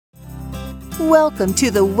Welcome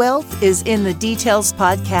to the Wealth is in the Details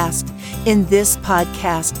podcast. In this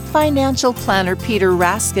podcast, financial planner Peter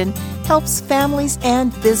Raskin helps families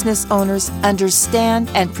and business owners understand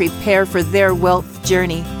and prepare for their wealth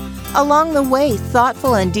journey. Along the way,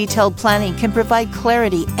 thoughtful and detailed planning can provide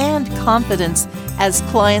clarity and confidence as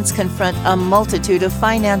clients confront a multitude of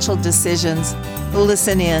financial decisions.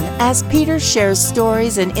 Listen in as Peter shares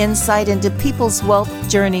stories and insight into people's wealth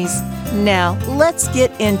journeys. Now, let's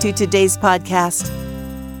get into today's podcast.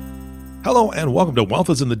 Hello, and welcome to Wealth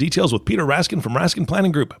is in the Details with Peter Raskin from Raskin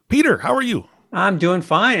Planning Group. Peter, how are you? I'm doing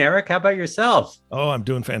fine, Eric. How about yourself? Oh, I'm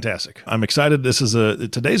doing fantastic. I'm excited.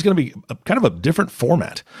 Today's going to be kind of a different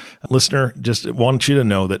format. Listener, just want you to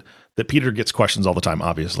know that Peter gets questions all the time,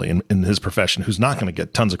 obviously, in his profession, who's not going to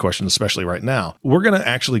get tons of questions, especially right now. We're going to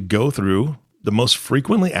actually go through the most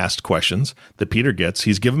frequently asked questions that Peter gets.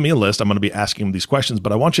 He's given me a list. I'm going to be asking him these questions,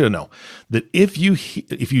 but I want you to know that if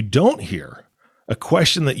you don't hear a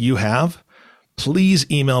question that you have, please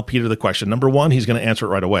email Peter the question. Number one, he's going to answer it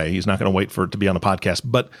right away. He's not going to wait for it to be on the podcast,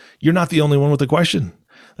 but you're not the only one with the question.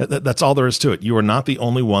 That's all there is to it. You are not the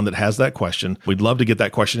only one that has that question. We'd love to get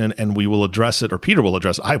that question in, and we will address it, or Peter will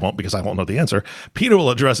address it. I won't, because I won't know the answer. Peter will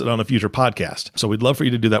address it on a future podcast. So we'd love for you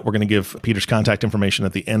to do that. We're going to give Peter's contact information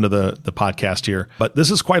at the end of the podcast here. But this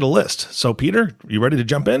is quite a list. So Peter, you ready to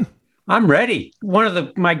jump in? I'm ready. One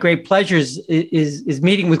of my great pleasures is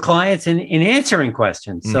meeting with clients and answering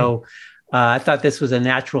questions. Mm-hmm. So I thought this was a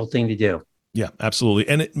natural thing to do. Yeah,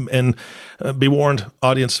 absolutely. And be warned,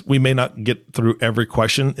 audience, we may not get through every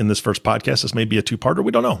question in this first podcast. This may be a two-parter.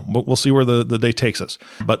 We don't know. We'll see where the day takes us.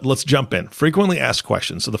 But let's jump in. Frequently asked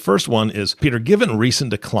questions. So the first one is, Peter, given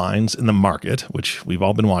recent declines in the market, which we've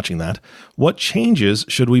all been watching that, what changes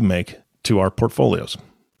should we make to our portfolios?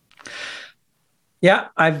 Yeah,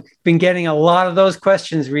 I've been getting a lot of those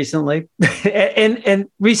questions recently. and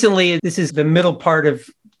recently, this is the middle part of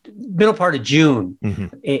June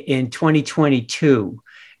in 2022.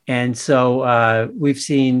 And so we've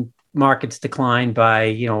seen markets decline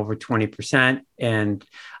by, over 20% and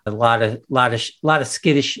a lot of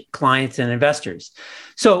skittish clients and investors.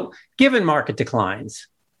 So given market declines,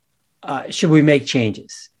 should we make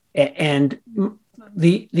changes? And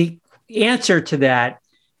the answer to that,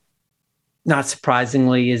 not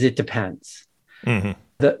surprisingly, is it depends. Mm-hmm.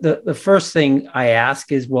 The first thing I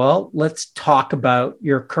ask is, well, let's talk about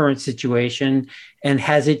your current situation, and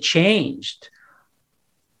has it changed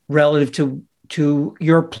relative to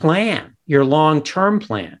your plan, your long-term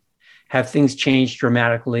plan? Have things changed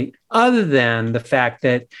dramatically, other than the fact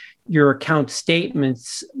that your account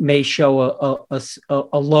statements may show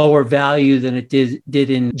a lower value than it did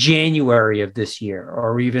in January of this year,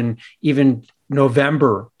 or even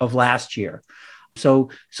November of last year? So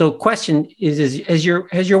question is has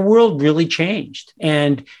your world really changed?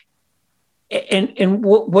 And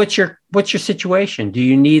what's your situation? Do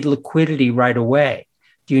you need liquidity right away?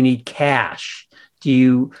 Do you need cash? Do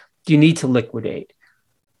you need to liquidate?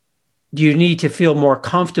 Do you need to feel more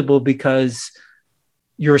comfortable because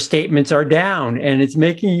your statements are down and it's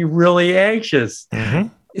making you really anxious? Mm-hmm.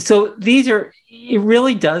 So it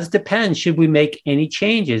really does depend. Should we make any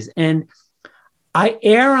changes? And I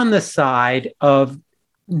err on the side of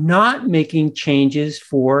not making changes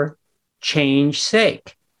for change's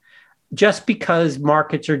sake. Just because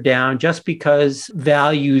markets are down, just because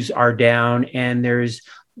values are down, and there's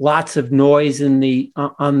lots of noise on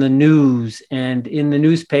the news and in the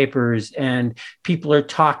newspapers, and people are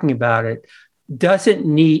talking about it, doesn't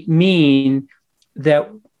mean that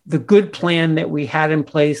the good plan that we had in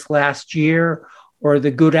place last year, or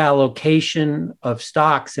the good allocation of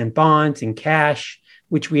stocks and bonds and cash,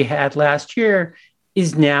 which we had last year,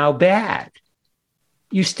 is now bad.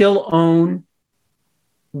 You still own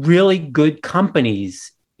really good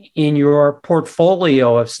companies in your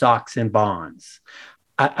portfolio of stocks and bonds.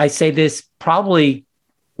 I say this probably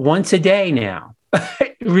once a day now,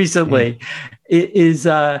 recently, is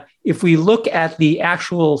if we look at the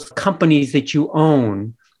actual companies that you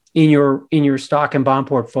own in your stock and bond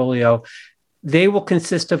portfolio, they will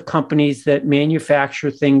consist of companies that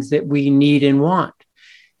manufacture things that we need and want.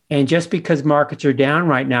 And just because markets are down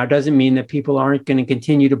right now doesn't mean that people aren't going to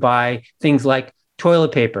continue to buy things like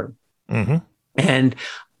toilet paper. Mm-hmm. And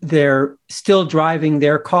they're still driving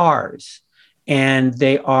their cars, and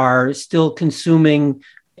they are still consuming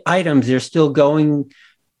items. They're still doing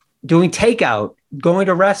takeout, going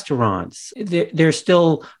to restaurants. They're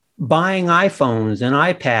still buying iPhones and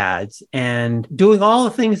iPads and doing all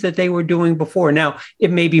the things that they were doing before. Now,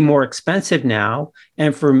 it may be more expensive now.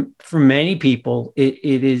 And for many people,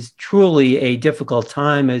 it is truly a difficult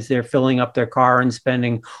time as they're filling up their car and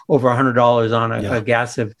spending over $100 on a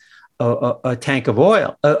a tank of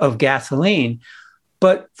oil, of gasoline.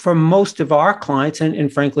 But for most of our clients,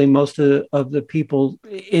 and frankly, most of the people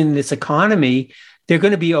in this economy, they're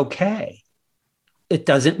going to be okay. It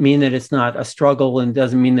doesn't mean that it's not a struggle, and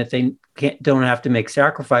doesn't mean that they don't have to make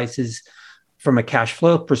sacrifices from a cash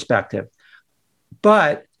flow perspective.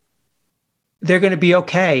 But they're going to be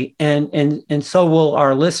okay, and so will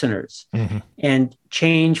our listeners. Mm-hmm. And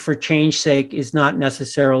change for change's sake is not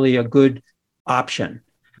necessarily a good option.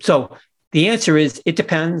 So the answer is it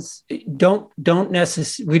depends. We don't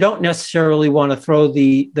necessarily want to throw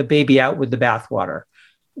the baby out with the bathwater.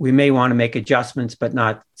 We may want to make adjustments, but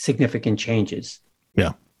not significant changes.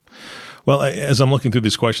 Yeah. Well, as I'm looking through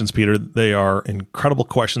these questions, Peter, they are incredible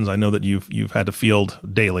questions. I know that you've had to field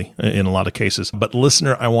daily in a lot of cases. But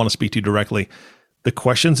listener, I want to speak to you directly. The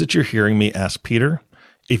questions that you're hearing me ask Peter,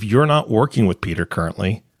 if you're not working with Peter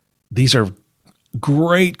currently, these are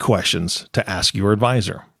great questions to ask your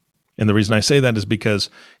advisor. And the reason I say that is because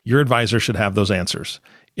your advisor should have those answers.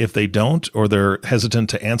 If they don't, or they're hesitant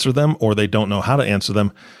to answer them, or they don't know how to answer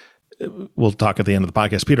them, we'll talk at the end of the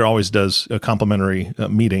podcast. Peter always does a complimentary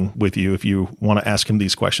meeting with you if you want to ask him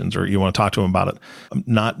these questions or you want to talk to him about it. I'm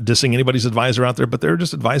not dissing anybody's advisor out there, but they're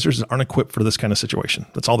just advisors that aren't equipped for this kind of situation.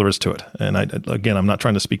 That's all there is to it. And I'm not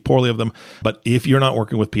trying to speak poorly of them, but if you're not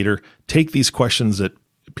working with Peter, take these questions that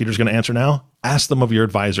Peter's going to answer now, ask them of your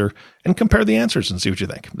advisor, and compare the answers and see what you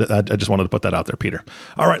think. I just wanted to put that out there, Peter.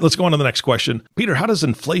 All right, let's go on to the next question. Peter, how does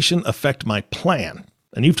inflation affect my plan?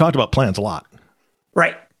 And you've talked about plans a lot.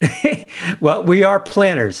 Right. Well, we are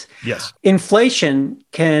planners. Yes. Inflation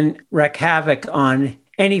can wreak havoc on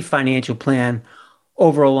any financial plan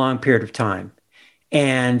over a long period of time.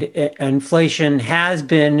 And inflation has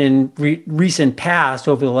been in recent past,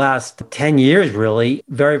 over the last 10 years, really,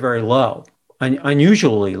 very, very low,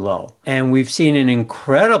 unusually low. And we've seen an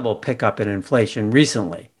incredible pickup in inflation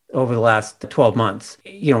recently over the last 12 months.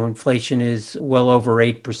 Inflation is well over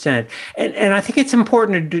 8%. And I think it's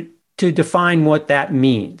important to define what that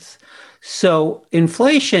means. So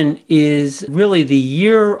inflation is really the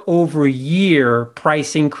year-over-year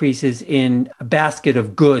price increases in a basket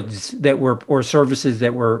of goods or services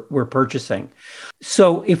that we're purchasing.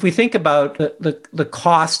 So if we think about the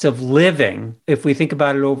cost of living, if we think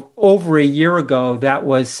about it over a year ago, that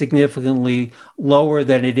was significantly lower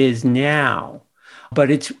than it is now. But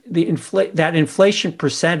it's that inflation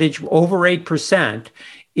percentage over 8%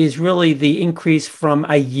 is really the increase from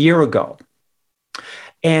a year ago.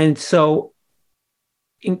 And so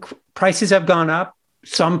prices have gone up.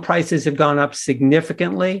 Some prices have gone up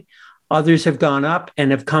significantly. Others have gone up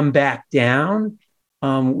and have come back down.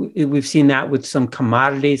 We've seen that with some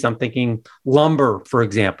commodities. I'm thinking lumber, for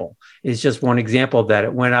example, is just one example of that.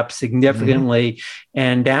 It went up significantly,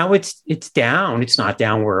 and now it's down. It's not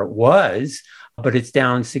down where it was, but it's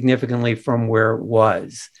down significantly from where it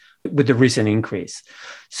was with the recent increase.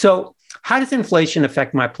 So how does inflation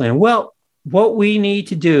affect my plan? Well, what we need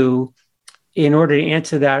to do in order to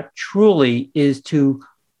answer that truly is to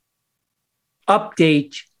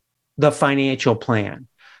update the financial plan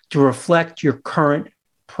to reflect your current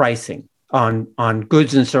pricing on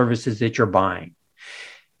goods and services that you're buying.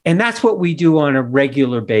 And that's what we do on a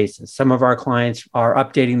regular basis. Some of our clients are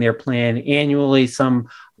updating their plan annually. Some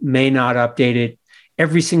may not update it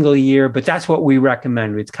every single year, but that's what we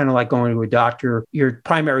recommend. It's kind of like going to a doctor, your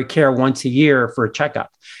primary care once a year for a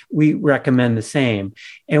checkup. We recommend the same.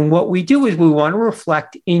 And what we do is we want to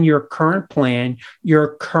reflect in your current plan,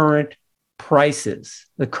 your current prices,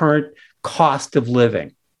 the current cost of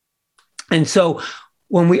living. And so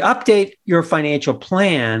when we update your financial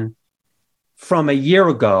plan from a year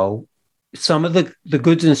ago, some of the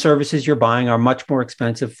goods and services you're buying are much more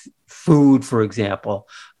expensive. Food, for example,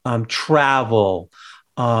 travel,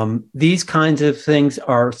 these kinds of things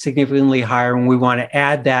are significantly higher, and we want to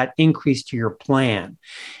add that increase to your plan.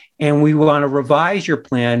 And we want to revise your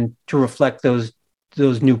plan to reflect those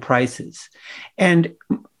new prices. And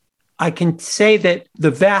I can say that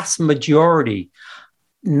the vast majority,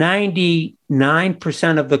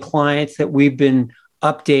 99% of the clients that we've been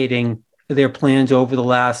updating their plans over the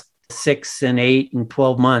last 6 and 8 and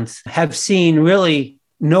 12 months have seen really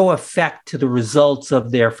no effect to the results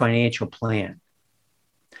of their financial plan.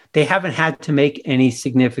 They haven't had to make any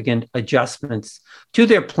significant adjustments to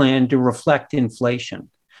their plan to reflect inflation.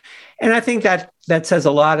 And I think that says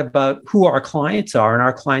a lot about who our clients are. And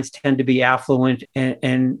our clients tend to be affluent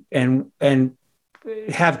and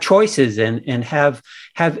have choices and have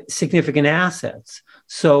significant assets.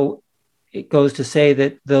 So it goes to say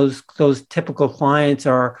that those typical clients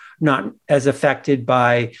are not as affected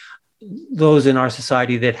by those in our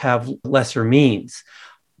society that have lesser means.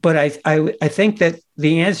 But I think that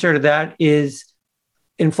the answer to that is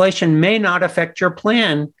inflation may not affect your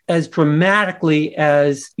plan as dramatically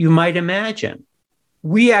as you might imagine.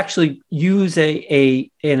 We actually use an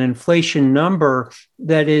inflation number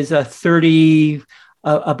that is about a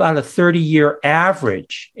 30-year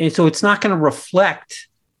average. And so it's not going to reflect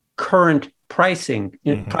current pricing,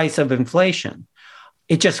 price of inflation.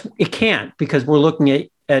 It can't, because we're looking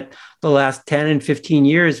at the last 10 and 15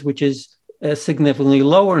 years, which is a significantly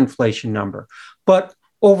lower inflation number. But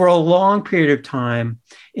over a long period of time,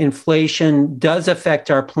 inflation does affect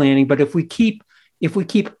our planning. But if we keep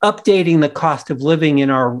updating the cost of living in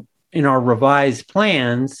our revised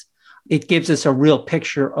plans, it gives us a real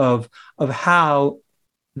picture of how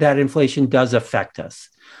that inflation does affect us.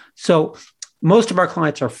 So most of our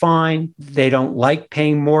clients are fine. They don't like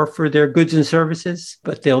paying more for their goods and services,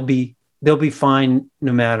 but they'll be fine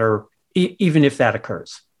no matter, even if that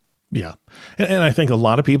occurs. Yeah. And I think a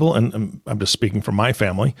lot of people, and I'm just speaking for my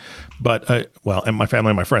family, but and my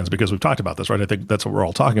family and my friends, because we've talked about this, right? I think that's what we're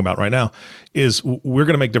all talking about right now, is we're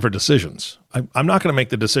going to make different decisions. I'm not going to make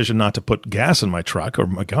the decision not to put gas in my truck or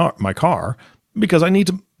my car because I need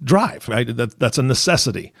to drive. That's a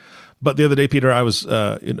necessity. But the other day, Peter, I was,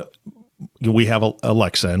 we have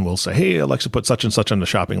Alexa, and we'll say, hey, Alexa, put such and such on the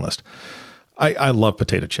shopping list. I love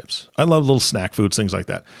potato chips. I love little snack foods, things like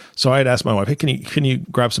that. So I had asked my wife, hey, can you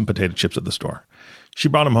grab some potato chips at the store? She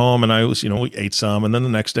brought them home, and we ate some. And then the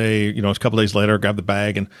next day, a couple days later, I grabbed the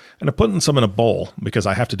bag and I put some in a bowl, because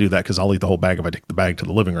I have to do that because I'll eat the whole bag if I take the bag to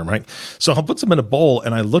the living room, right? So I'll put some in a bowl,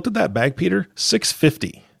 and I looked at that bag, Peter,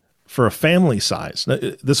 $6.50 for a family size.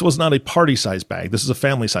 This was not a party size bag. This is a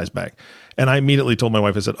family size bag. And I immediately told my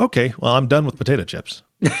wife, I said, okay, well, I'm done with potato chips.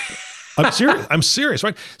 I'm serious,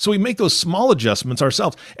 right? So we make those small adjustments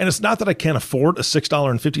ourselves. And it's not that I can't afford a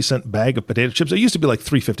 $6.50 bag of potato chips. It used to be like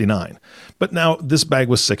 $3.59, but now this bag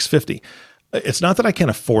was $6.50. It's not that I can't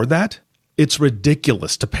afford that. It's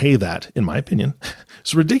ridiculous to pay that, in my opinion.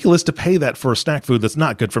 It's ridiculous to pay that for a snack food that's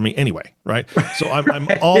not good for me anyway, right? So I'm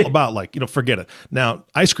all about forget it. Now,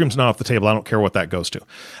 ice cream's not off the table. I don't care what that goes to.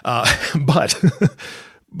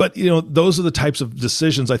 But, those are the types of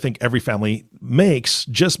decisions I think every family makes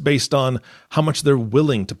just based on how much they're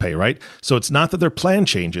willing to pay, right? So it's not that their plan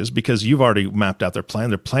changes because you've already mapped out their plan.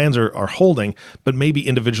 Their plans are holding, but maybe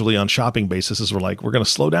individually on shopping basis, we're going to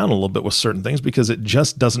slow down a little bit with certain things because it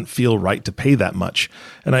just doesn't feel right to pay that much.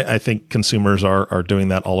 And I think consumers are doing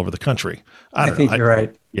that all over the country. I think you're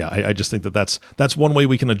right. Yeah, I just think that's one way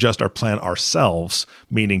we can adjust our plan ourselves,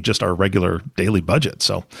 meaning just our regular daily budget.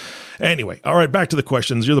 So anyway, all right, back to the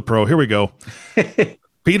questions. You're the pro. Here we go.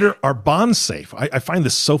 Peter, are bonds safe? I find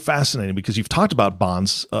this so fascinating because you've talked about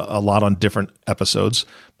bonds a lot on different episodes,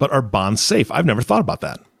 but are bonds safe? I've never thought about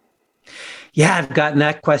that. Yeah, I've gotten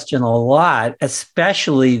that question a lot,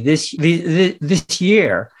 especially this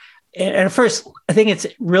year. And first, I think it's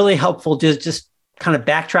really helpful to just kind of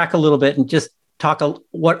backtrack a little bit and just talk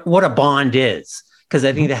what a bond is, because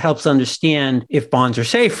I think that helps understand if bonds are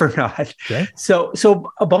safe or not. Okay. So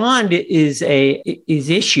a bond is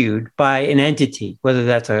issued by an entity, whether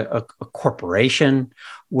that's a corporation,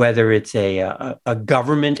 whether it's a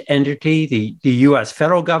government entity, the U.S.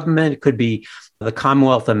 federal government. It could be the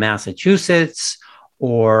Commonwealth of Massachusetts,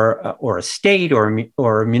 or a state,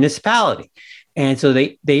 or a municipality. And so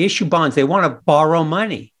they issue bonds. They want to borrow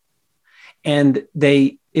money, and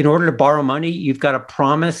in order to borrow money, you've got to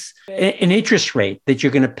promise an interest rate that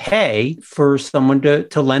you're going to pay for someone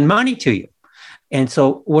to lend money to you. And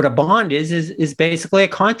so what a bond is basically a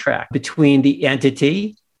contract between the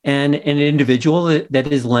entity and an individual that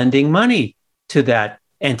is lending money to that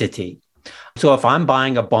entity. So if I'm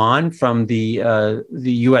buying a bond from the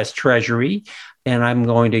U.S. Treasury, and I'm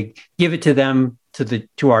going to give it to them,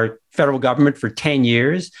 to our federal government for 10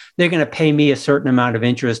 years, they're going to pay me a certain amount of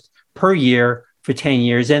interest per year for 10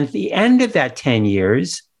 years. And at the end of that 10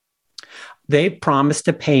 years, they promised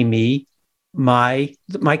to pay me my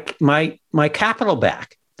capital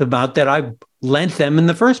back, the amount that I lent them in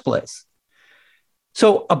the first place.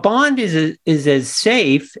 So a bond is as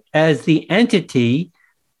safe as the entity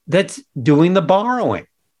that's doing the borrowing.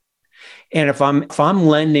 And if I'm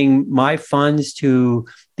lending my funds to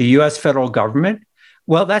the U.S. federal government,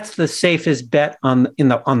 well, that's the safest bet on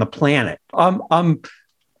the planet. I'm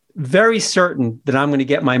very certain that I'm going to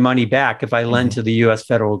get my money back if I lend to the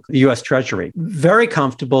U.S. Treasury. Very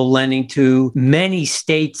comfortable lending to many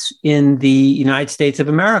states in the United States of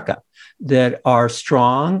America that are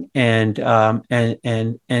strong and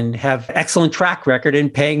have excellent track record in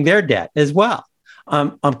paying their debt as well.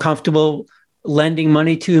 I'm comfortable lending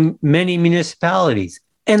money to many municipalities,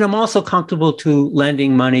 and I'm also comfortable to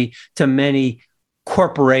lending money to many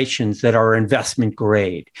corporations that are investment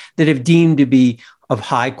grade, that have deemed to be of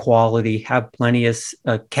high quality, have plenty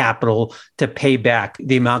of capital to pay back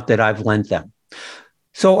the amount that I've lent them.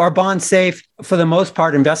 So are bonds safe? For the most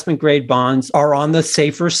part, investment grade bonds are on the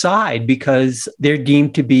safer side because they're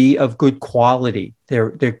deemed to be of good quality.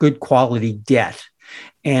 They're good quality debt.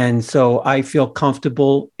 And so I feel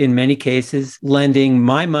comfortable in many cases lending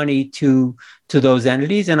my money to those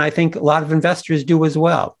entities. And I think a lot of investors do as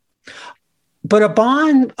well. But a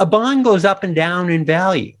bond goes up and down in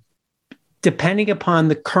value depending upon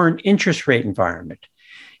the current interest rate environment.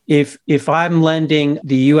 If I'm lending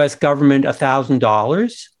the US government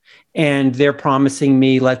 $1,000 and they're promising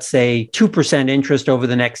me, let's say, 2% interest over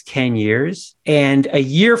the next 10 years, and a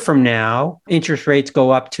year from now, interest rates go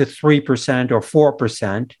up to 3% or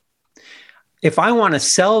 4%, if I want to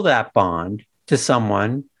sell that bond to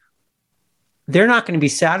someone, they're not going to be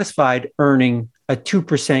satisfied earning a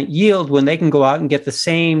 2% yield when they can go out and get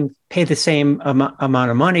pay the same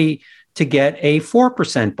amount of money to get a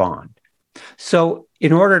 4% bond. So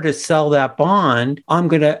in order to sell that bond, I'm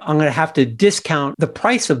gonna have to discount the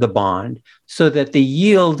price of the bond so that the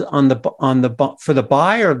yield for the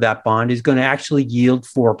buyer of that bond is going to actually yield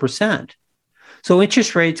 4%. So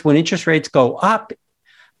when interest rates go up,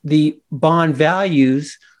 the bond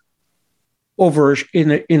values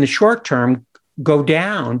in the short term go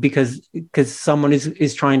down because someone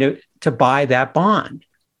is trying to buy that bond,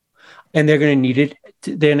 and they're going to need it.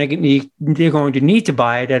 They're going to need to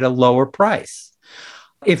buy it at a lower price.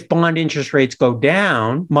 If bond interest rates go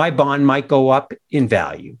down, my bond might go up in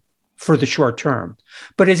value for the short term.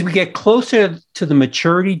 But as we get closer to the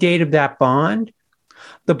maturity date of that bond,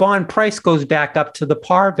 the bond price goes back up to the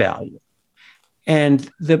par value, and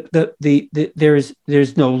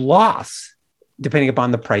there's no loss depending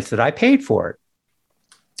upon the price that I paid for it.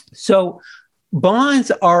 So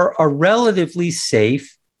bonds are a relatively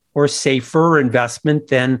safe or safer investment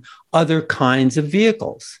than other kinds of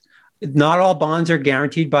vehicles. Not all bonds are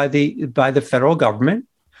guaranteed by the federal government.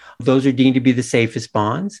 Those are deemed to be the safest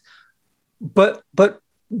bonds. But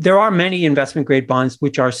there are many investment grade bonds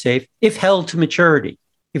which are safe if held to maturity.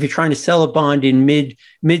 If you're trying to sell a bond in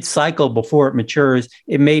mid cycle before it matures,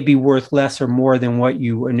 it may be worth less or more than what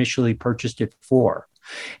you initially purchased it for.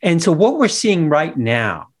 And so what we're seeing right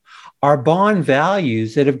now are bond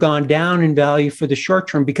values that have gone down in value for the short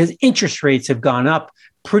term because interest rates have gone up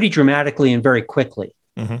pretty dramatically and very quickly.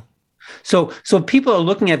 Mm-hmm. So people are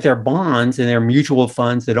looking at their bonds and their mutual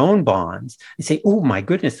funds that own bonds and say, oh my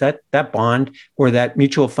goodness, that bond or that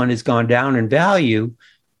mutual fund has gone down in value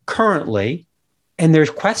currently. And they're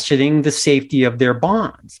questioning the safety of their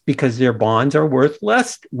bonds because their bonds are worth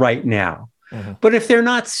less right now. Mm-hmm. But if they're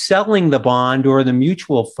not selling the bond or the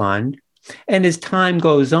mutual fund, and as time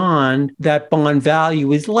goes on, that bond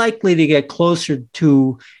value is likely to get closer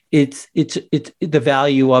to it's the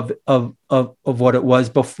value of what it was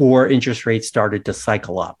before interest rates started to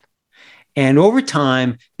cycle up. And over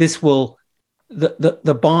time,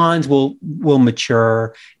 the bonds will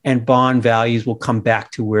mature and bond values will come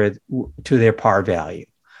back to their par value.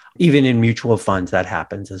 Even in mutual funds, that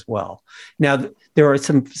happens as well. Now, there are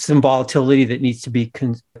some volatility that needs to be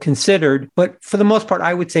considered, but for the most part,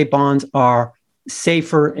 I would say bonds are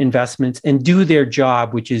safer investments and do their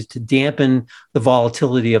job, which is to dampen the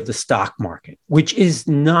volatility of the stock market, which is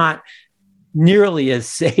not nearly as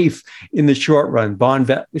safe in the short run.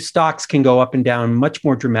 Stocks can go up and down much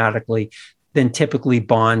more dramatically than typically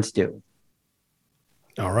bonds do.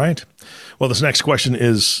 All right. Well, this next question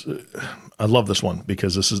is, I love this one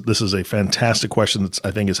because this is a fantastic question that I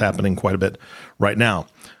think is happening quite a bit right now.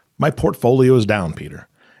 My portfolio is down, Peter,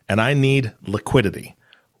 and I need liquidity.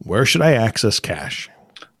 Where should I access cash?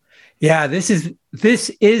 Yeah, this is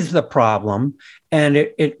the problem, and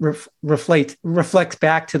it reflects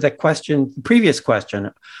back to the previous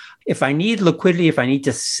question. If I need liquidity, if I need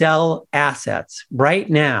to sell assets right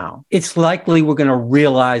now, it's likely we're going to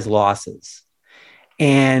realize losses.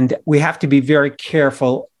 And we have to be very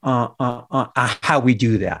careful how we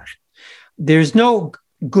do that. There's no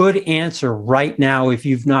good answer right now if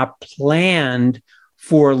you've not planned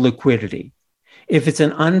for liquidity. If it's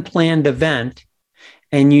an unplanned event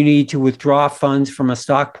and you need to withdraw funds from a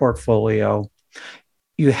stock portfolio,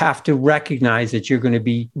 you have to recognize that you're going to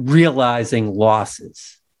be realizing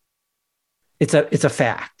losses. It's a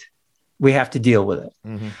fact. We have to deal with it.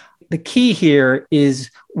 Mm-hmm. The key here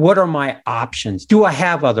is, what are my options? Do I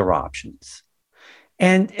have other options?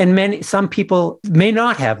 And some people may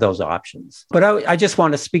not have those options. But I just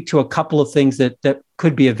want to speak to a couple of things that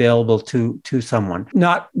could be available to someone.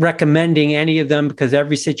 Not recommending any of them because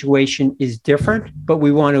every situation is different, but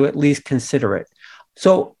we want to at least consider it.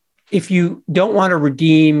 So if you don't want to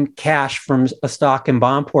redeem cash from a stock and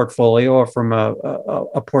bond portfolio or from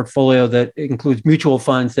a portfolio that includes mutual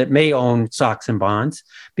funds that may own stocks and bonds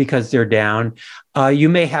because they're down, you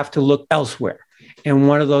may have to look elsewhere. And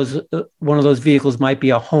one of those vehicles might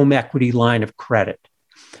be a home equity line of credit.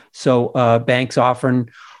 So banks often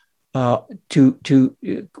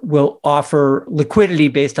will offer liquidity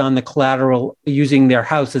based on the collateral, using their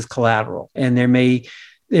house as collateral, and there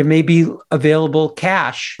may be available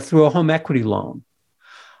cash through a home equity loan.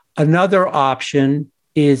 Another option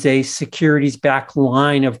is a securities-backed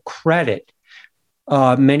line of credit.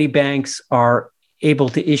 Many banks are able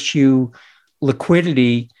to issue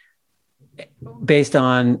liquidity based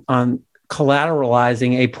on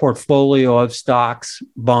collateralizing a portfolio of stocks,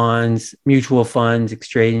 bonds, mutual funds,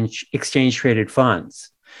 exchange-traded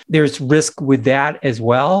funds. There's risk with that as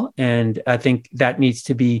well, and I think that needs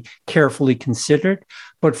to be carefully considered.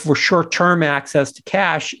 But for short-term access to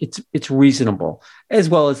cash, it's reasonable, as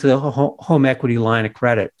well as the home equity line of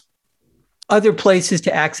credit. Other places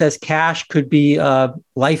to access cash could be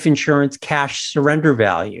life insurance cash surrender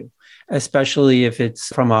value, especially if it's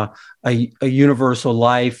from a universal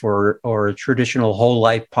life or a traditional whole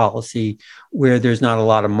life policy where there's not a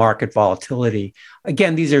lot of market volatility.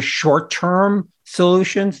 Again, these are short-term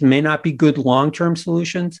solutions, may not be good long-term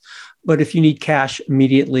solutions, but if you need cash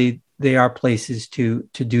immediately, they are places to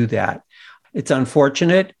do that. It's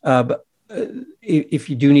unfortunate, but if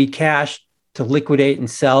you do need cash to liquidate and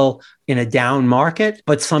sell in a down market,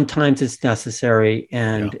 but sometimes it's necessary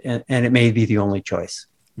and it may be the only choice.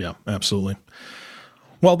 Yeah, absolutely.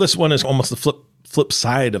 Well, this one is almost the flip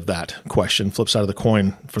side of that question, flip side of the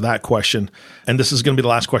coin for that question. And this is going to be the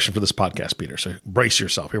last question for this podcast, Peter. So brace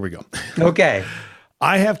yourself. Here we go. Okay.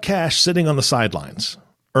 I have cash sitting on the sidelines,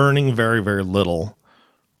 earning very, very little.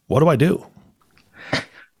 What do I do?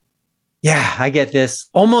 Yeah, I get this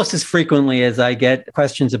almost as frequently as I get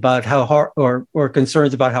questions about how or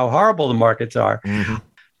concerns about how horrible the markets are. Mm-hmm.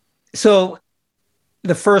 So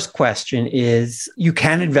the first question is, you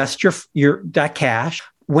can invest that cash.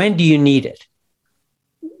 When do you need it?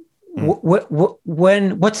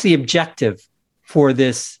 What's the objective for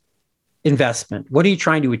this investment? What are you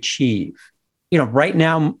trying to achieve? Right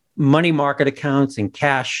now, money market accounts and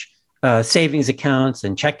cash savings accounts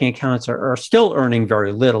and checking accounts are still earning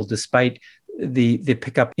very little, despite the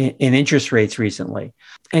pickup in interest rates recently.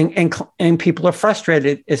 And people are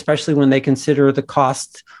frustrated, especially when they consider the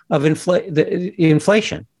cost of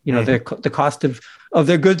inflation, the cost of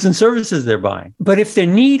their goods and services they're buying. But if their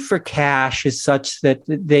need for cash is such that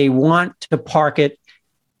they want to park it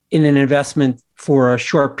in an investment for a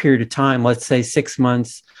short period of time, let's say 6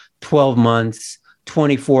 months, 12 months,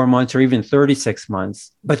 24 months, or even 36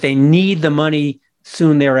 months, but they need the money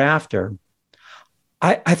soon thereafter,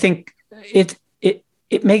 I think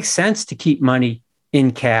it makes sense to keep money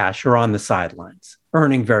in cash or on the sidelines,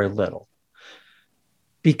 earning very little,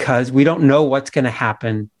 because we don't know what's going to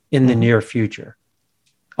happen in the near future.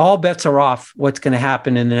 All bets are off what's going to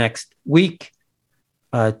happen in the next week,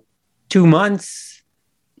 2 months,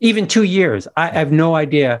 even 2 years. I have no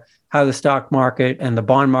idea how the stock market and the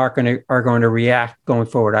bond market are going to react going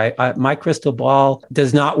forward. My crystal ball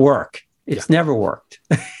does not work. It's never worked.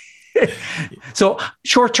 So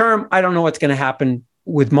short term, I don't know what's going to happen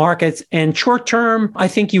with markets. And short term, I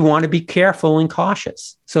think you want to be careful and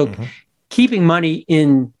cautious. So keeping money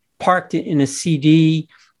parked in a CD,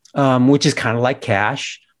 which is kind of like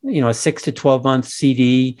cash, a 6 to 12 month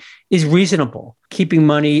CD is reasonable. Keeping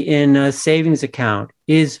money in a savings account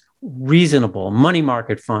is reasonable. Money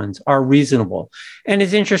market funds are reasonable. And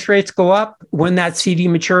as interest rates go up, when that CD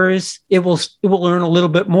matures, it will earn a little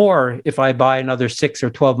bit more if I buy another 6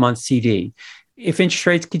 or 12 month CD. If interest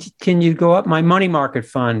rates continue to go up, my money market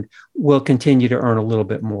fund will continue to earn a little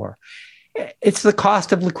bit more. It's the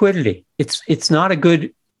cost of liquidity. It's not a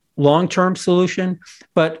good long-term solution,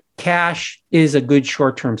 but cash is a good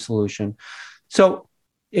short-term solution. So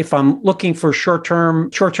if I'm looking for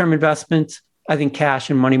short-term investments, I think cash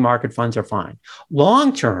and money market funds are fine.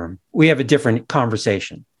 Long-term, we have a different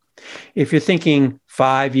conversation. If you're thinking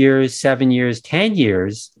 5 years, 7 years, 10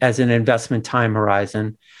 years as an investment time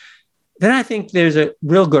horizon, then I think there's a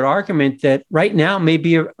real good argument that right now may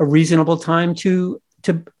be a reasonable time to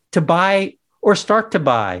buy or start to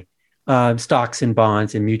buy stocks and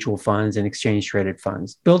bonds and mutual funds and exchange traded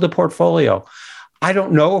funds. Build a portfolio. I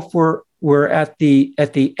don't know if we're at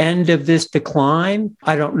the end of this decline.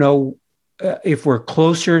 I don't know if we're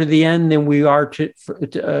closer to the end than we are to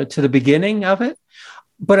the beginning of it.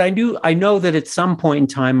 But I know that at some point in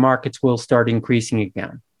time, markets will start increasing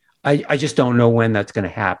again. I just don't know when that's going to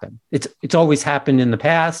happen. It's always happened in the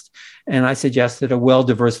past. And I suggest that a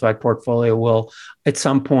well-diversified portfolio will at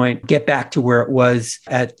some point get back to where it was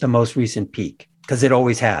at the most recent peak, because it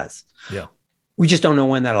always has. Yeah. We just don't know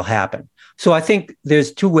when that'll happen. So I think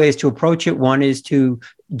there's two ways to approach it. One is to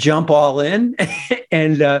jump all in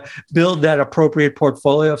and build that appropriate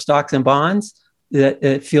portfolio of stocks and bonds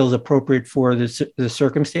that feels appropriate for the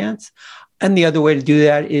circumstance. And the other way to do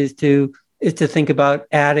that is to think about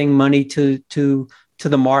adding money to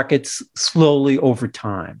the markets slowly over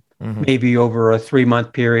time, maybe over a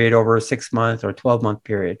 3-month period, over a 6-month or 12-month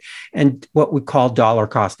period, and what we call dollar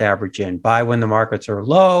cost averaging. Buy when the markets are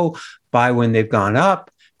low, buy when they've gone up,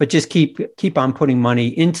 but just keep on putting money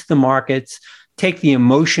into the markets. Take the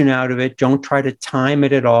emotion out of it. Don't try to time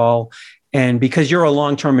it at all. And because you're a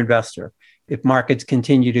long-term investor, if markets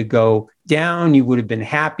continue to go down, you would have been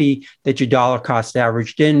happy that your dollar cost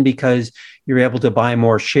averaged in because you're able to buy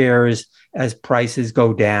more shares as prices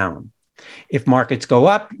go down. If markets go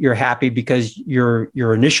up, you're happy because your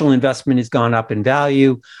initial investment has gone up in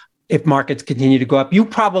value. If markets continue to go up, you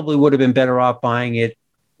probably would have been better off buying it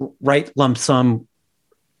right lump sum,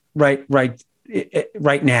 right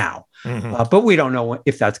now. But we don't know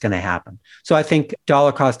if that's going to happen. So I think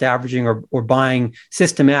dollar cost averaging or buying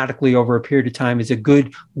systematically over a period of time is a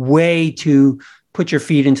good way to put your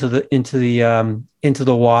feet into the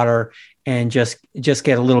water and just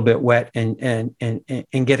get a little bit wet and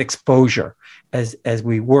get exposure as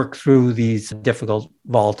we work through these difficult,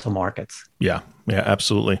 volatile markets. Yeah,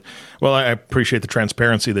 absolutely. Well, I appreciate the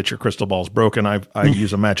transparency that your crystal ball is broken. I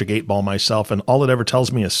use a magic 8-ball myself, and all it ever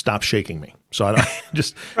tells me is stop shaking me. So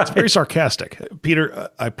it's very sarcastic. Peter,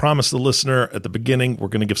 I promised the listener at the beginning, we're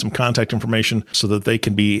going to give some contact information so that they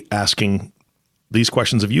can be asking these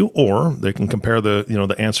questions of you, or they can compare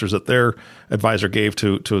the answers that their advisor gave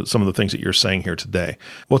to some of the things that you're saying here today.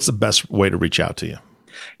 What's the best way to reach out to you?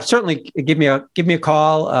 Certainly give me a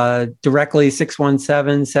call directly,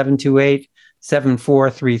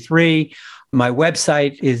 617-728-7433. My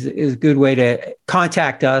website is a good way to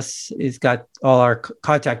contact us. It's got all our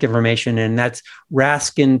contact information, and that's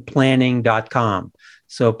raskinplanning.com.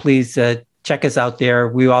 So please check us out there.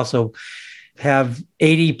 We also have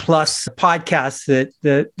 80 plus podcasts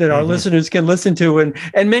that our listeners can listen to. And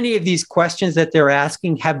many of these questions that they're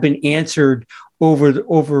asking have been answered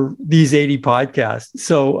over these 80 podcasts.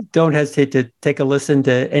 So don't hesitate to take a listen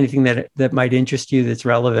to anything that might interest you that's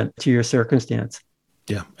relevant to your circumstance.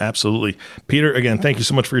 Yeah, absolutely. Peter, again, thank you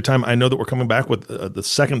so much for your time. I know that we're coming back with the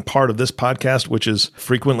second part of this podcast, which is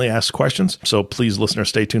frequently asked questions. So please, listeners,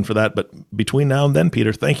 stay tuned for that. But between now and then,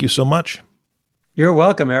 Peter, thank you so much. You're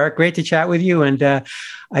welcome, Eric. Great to chat with you. And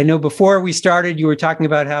I know before we started, you were talking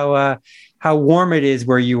about how warm it is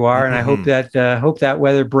where you are, and I hope that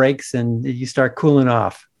weather breaks and you start cooling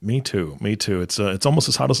off. Me too. It's almost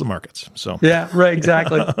as hot as the markets. So yeah, right,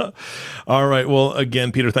 exactly. All right. Well,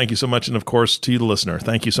 again, Peter, thank you so much, and of course to you, the listener,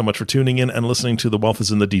 thank you so much for tuning in and listening to the Wealth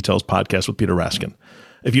is in the Details podcast with Peter Raskin.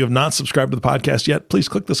 If you have not subscribed to the podcast yet, please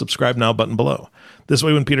click the subscribe now button below. This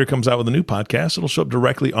way, when Peter comes out with a new podcast, it'll show up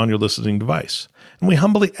directly on your listening device. And we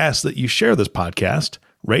humbly ask that you share this podcast,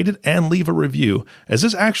 rate it, and leave a review, as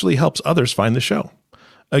this actually helps others find the show.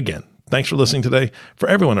 Again, thanks for listening today. For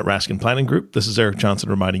everyone at Raskin Planning Group, this is Eric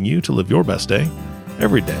Johnson reminding you to live your best day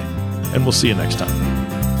every day. And we'll see you next time.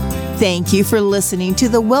 Thank you for listening to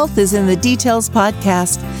the Wealth is in the Details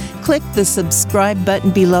podcast. Click the subscribe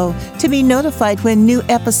button below to be notified when new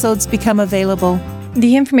episodes become available.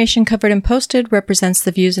 The information covered and posted represents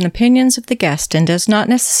the views and opinions of the guest and does not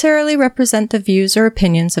necessarily represent the views or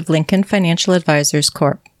opinions of Lincoln Financial Advisors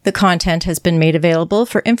Corp. The content has been made available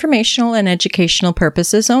for informational and educational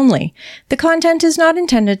purposes only. The content is not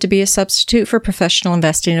intended to be a substitute for professional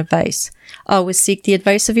investing advice. Always seek the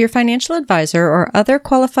advice of your financial advisor or other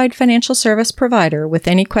qualified financial service provider with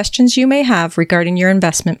any questions you may have regarding your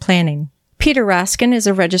investment planning. Peter Raskin is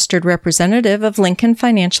a registered representative of Lincoln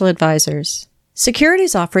Financial Advisors.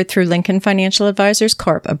 Securities offered through Lincoln Financial Advisors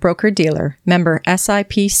Corp., a broker-dealer, member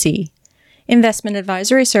SIPC. Investment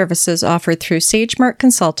advisory services offered through SageMark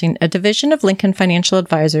Consulting, a division of Lincoln Financial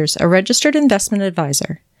Advisors, a registered investment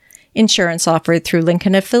advisor. Insurance offered through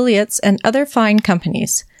Lincoln affiliates and other fine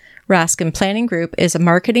companies. Raskin Planning Group is a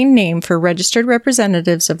marketing name for registered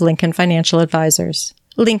representatives of Lincoln Financial Advisors.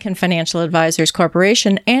 Lincoln Financial Advisors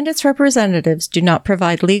Corporation and its representatives do not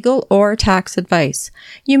provide legal or tax advice.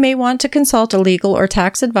 You may want to consult a legal or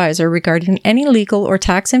tax advisor regarding any legal or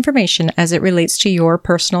tax information as it relates to your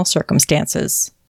personal circumstances.